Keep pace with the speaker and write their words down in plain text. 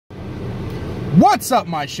What's up,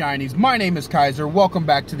 my shinies? My name is Kaiser. Welcome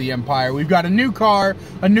back to the Empire. We've got a new car,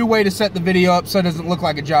 a new way to set the video up so it doesn't look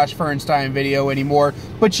like a Josh Fernstein video anymore.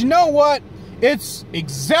 But you know what? It's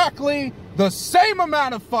exactly the same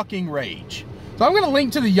amount of fucking rage. So I'm going to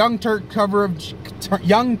link to the Young Turks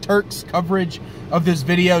coverage of this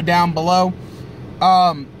video down below.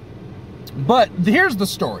 But here's the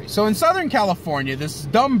story. So in Southern California, this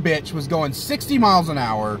dumb bitch was going 60 miles an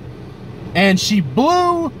hour and she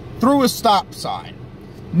blew through a stop sign.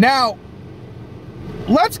 Now,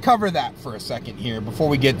 let's cover that for a second here before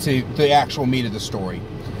we get to the actual meat of the story.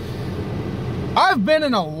 I've been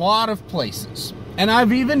in a lot of places, and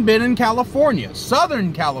I've even been in California,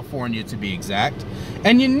 Southern California to be exact.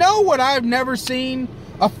 And you know what I've never seen?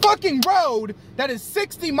 A fucking road that is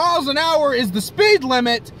 60 miles an hour is the speed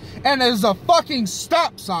limit and there's a fucking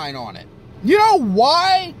stop sign on it. You know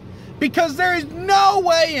why? Because there is no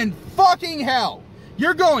way in fucking hell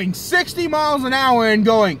you're going 60 miles an hour and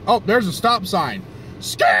going, oh, there's a stop sign.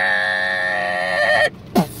 Dead!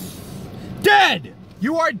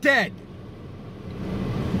 You are dead.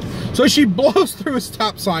 So she blows through a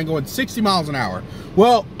stop sign going 60 miles an hour.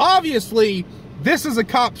 Well, obviously, this is a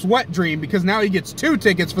cop's wet dream because now he gets 2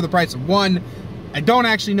 tickets for the price of 1. I don't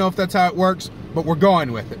actually know if that's how it works, but we're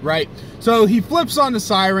going with it, right? So he flips on the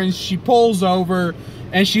sirens, she pulls over,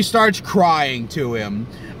 and she starts crying to him.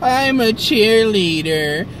 I'm a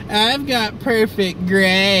cheerleader. I've got perfect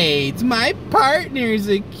grades. My partner's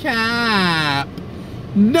a cop.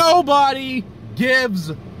 Nobody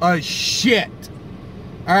gives a shit.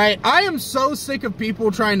 All right? I am so sick of people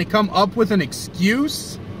trying to come up with an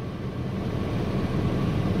excuse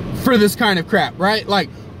for this kind of crap, right? Like,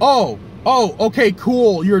 oh, okay,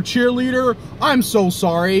 cool. You're a cheerleader. I'm so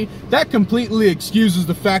sorry. That completely excuses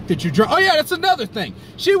the fact that you're drunk. Oh yeah, that's another thing.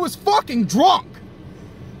 She was fucking drunk.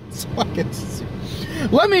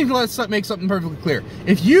 Let's make something perfectly clear.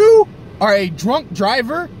 If you are a drunk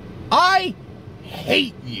driver, I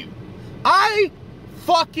hate you. I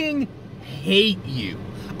fucking hate you.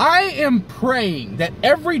 I am praying that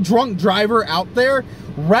every drunk driver out there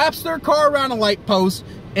wraps their car around a light post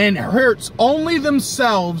and hurts only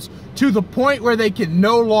themselves to the point where they can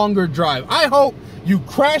no longer drive. I hope you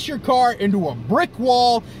crash your car into a brick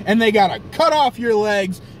wall and they gotta cut off your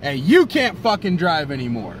legs and you can't fucking drive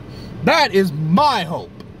anymore. That is my hope.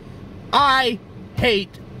 I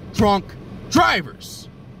hate drunk drivers.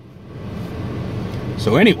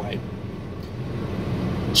 So anyway,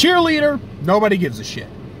 cheerleader, nobody gives a shit.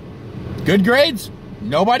 Good grades,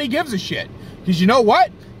 nobody gives a shit. Because you know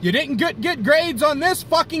what? You didn't get good grades on this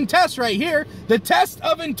fucking test right here. The test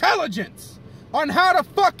of intelligence on how to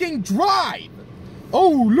fucking drive.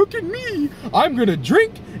 Oh, look at me. I'm gonna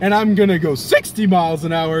drink and I'm gonna go 60 miles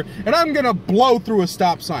an hour and I'm gonna blow through a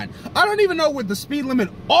stop sign. I don't even know what the speed limit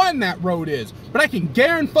on that road is, but I can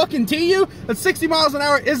guarantee you that 60 miles an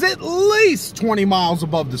hour is at least 20 miles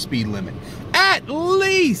above the speed limit. At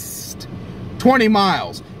least 20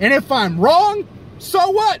 miles. And if I'm wrong, so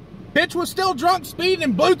what? Bitch was still drunk, speeding,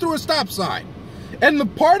 and blew through a stop sign. And the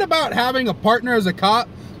part about having a partner as a cop,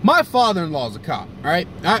 my father-in-law's a cop, all right?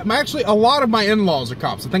 Actually, a lot of my in-laws are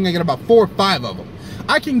cops. I think I get about 4 or 5 of them.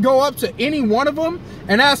 I can go up to any one of them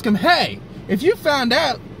and ask them, hey, if you found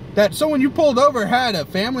out that someone you pulled over had a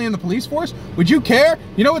family in the police force, would you care?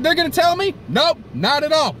 You know what they're gonna tell me? Nope, not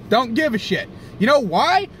at all. Don't give a shit. You know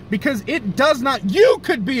why? Because it does not, you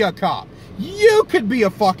could be a cop. You could be a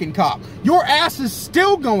fucking cop. Your ass is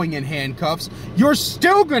still going in handcuffs. You're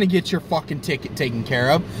still gonna get your fucking ticket taken care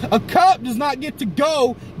of. A cop does not get to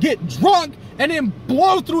go, get drunk, and then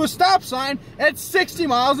blow through a stop sign at 60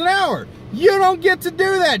 miles an hour. You don't get to do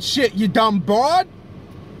that shit, you dumb broad.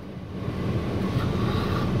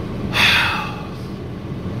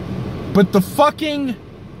 But the fucking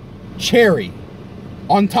cherry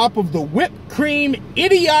on top of the whipped cream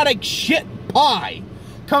idiotic shit pie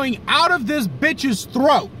coming out of this bitch's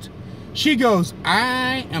throat, she goes,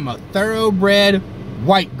 I am a thoroughbred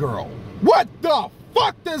white girl. What the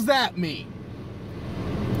fuck does that mean?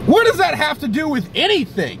 What does that have to do with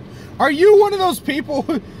anything? Are you one of those people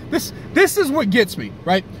who, this is what gets me,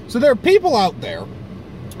 right? So there are people out there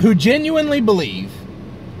who genuinely believe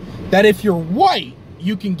that if you're white,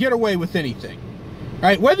 you can get away with anything,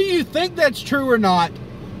 right? Whether you think that's true or not,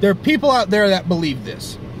 there are people out there that believe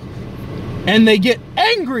this. And they get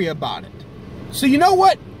angry about it. So you know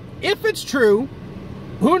what? If it's true,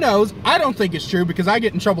 who knows? I don't think it's true because I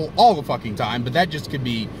get in trouble all the fucking time, but that just could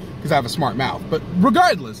be because I have a smart mouth. But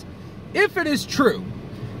regardless, if it is true,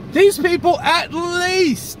 these people at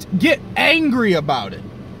least get angry about it,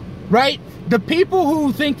 right? The people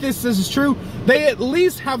who think this is true, they at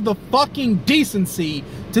least have the fucking decency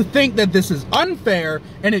to think that this is unfair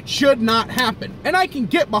and it should not happen. And I can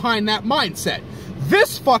get behind that mindset.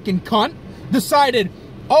 This fucking cunt decided,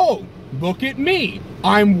 oh, look at me.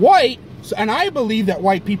 I'm white, and I believe that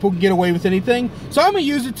white people can get away with anything, so I'm gonna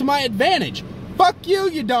use it to my advantage. Fuck you,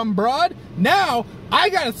 you dumb broad. Now, I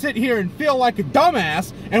gotta sit here and feel like a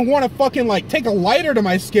dumbass and wanna fucking like take a lighter to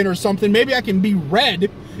my skin or something. Maybe I can be red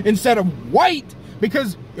instead of white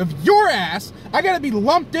because of your ass. I gotta be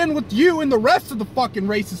lumped in with you and the rest of the fucking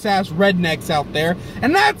racist ass rednecks out there.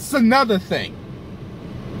 And that's another thing.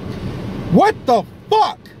 What the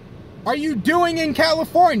fuck are you doing in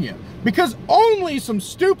California? Because only some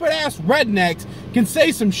stupid ass rednecks can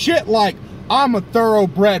say some shit like, I'm a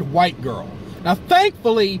thoroughbred white girl. Now,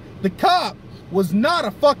 thankfully, the cop was not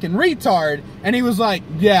a fucking retard, and he was like,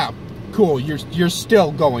 yeah, cool, you're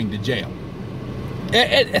still going to jail.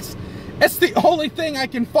 It's the only thing I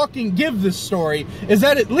can fucking give this story, is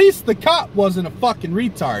that at least the cop wasn't a fucking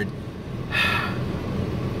retard.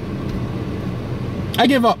 I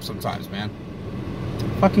give up sometimes, man.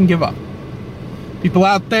 Fucking give up. People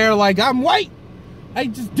out there like, I'm white, I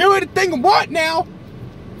just do anything I want now.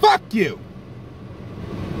 Fuck you.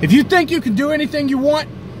 If you think you can do anything you want,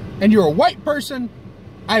 and you're a white person,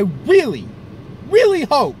 I really, really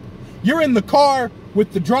hope you're in the car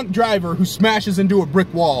with the drunk driver who smashes into a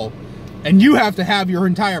brick wall, and you have to have your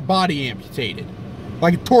entire body amputated,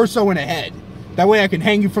 like a torso and a head. That way I can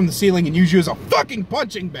hang you from the ceiling and use you as a fucking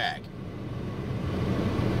punching bag.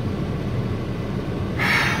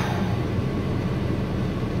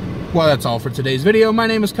 Well, that's all for today's video. My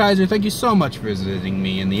name is Kaiser. Thank you so much for visiting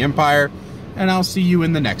me in the Empire, and I'll see you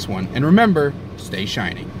in the next one. And remember, stay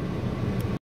shining.